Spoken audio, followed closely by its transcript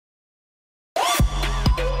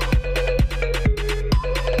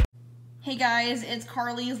Hey guys, it's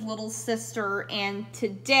Carly's little sister, and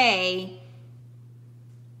today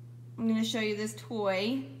I'm going to show you this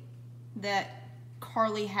toy that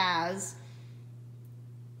Carly has.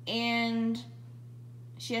 And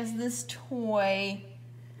she has this toy,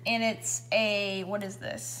 and it's a, what is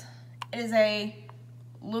this? It is a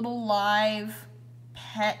little live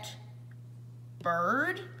pet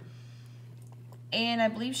bird. And I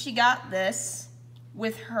believe she got this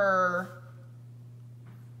with her,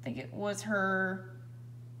 I think it was her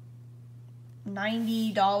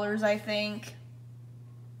 $90, I think.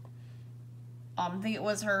 I think it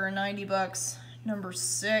was her 90 bucks, number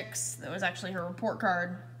 6. That was actually her report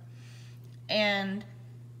card. And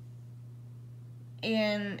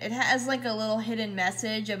it has like a little hidden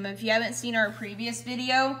message. If you haven't seen our previous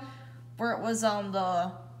video where it was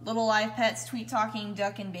the Little Live Pets Tweet Talking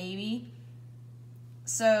Duck and Baby.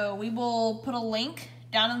 So we will put a link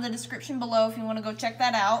down in the description below if you want to go check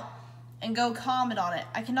that out and go comment on it.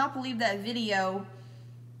 I cannot believe that video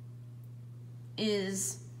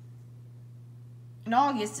is in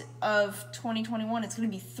August of 2021. It's going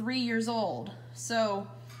to be 3 years old. So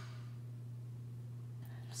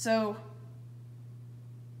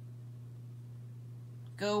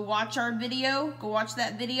go watch our video. Go watch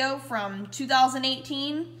that video from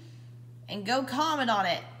 2018 and go comment on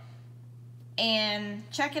it and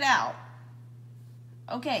check it out.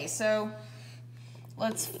 Okay, so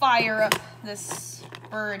let's fire up this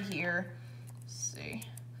bird here. Let's see.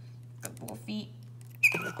 Got the little feet.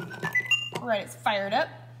 Alright, it's fired up.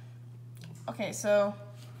 Okay, so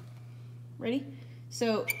ready?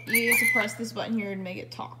 So you have to press this button here and make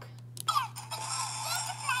it talk.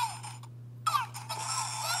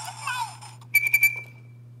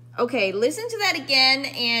 Okay, listen to that again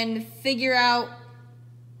and figure out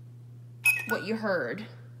what you heard.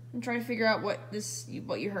 I'm trying to figure out what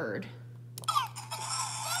you heard.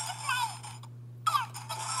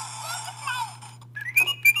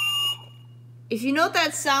 If you know what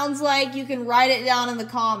that sounds like, you can write it down in the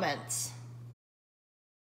comments.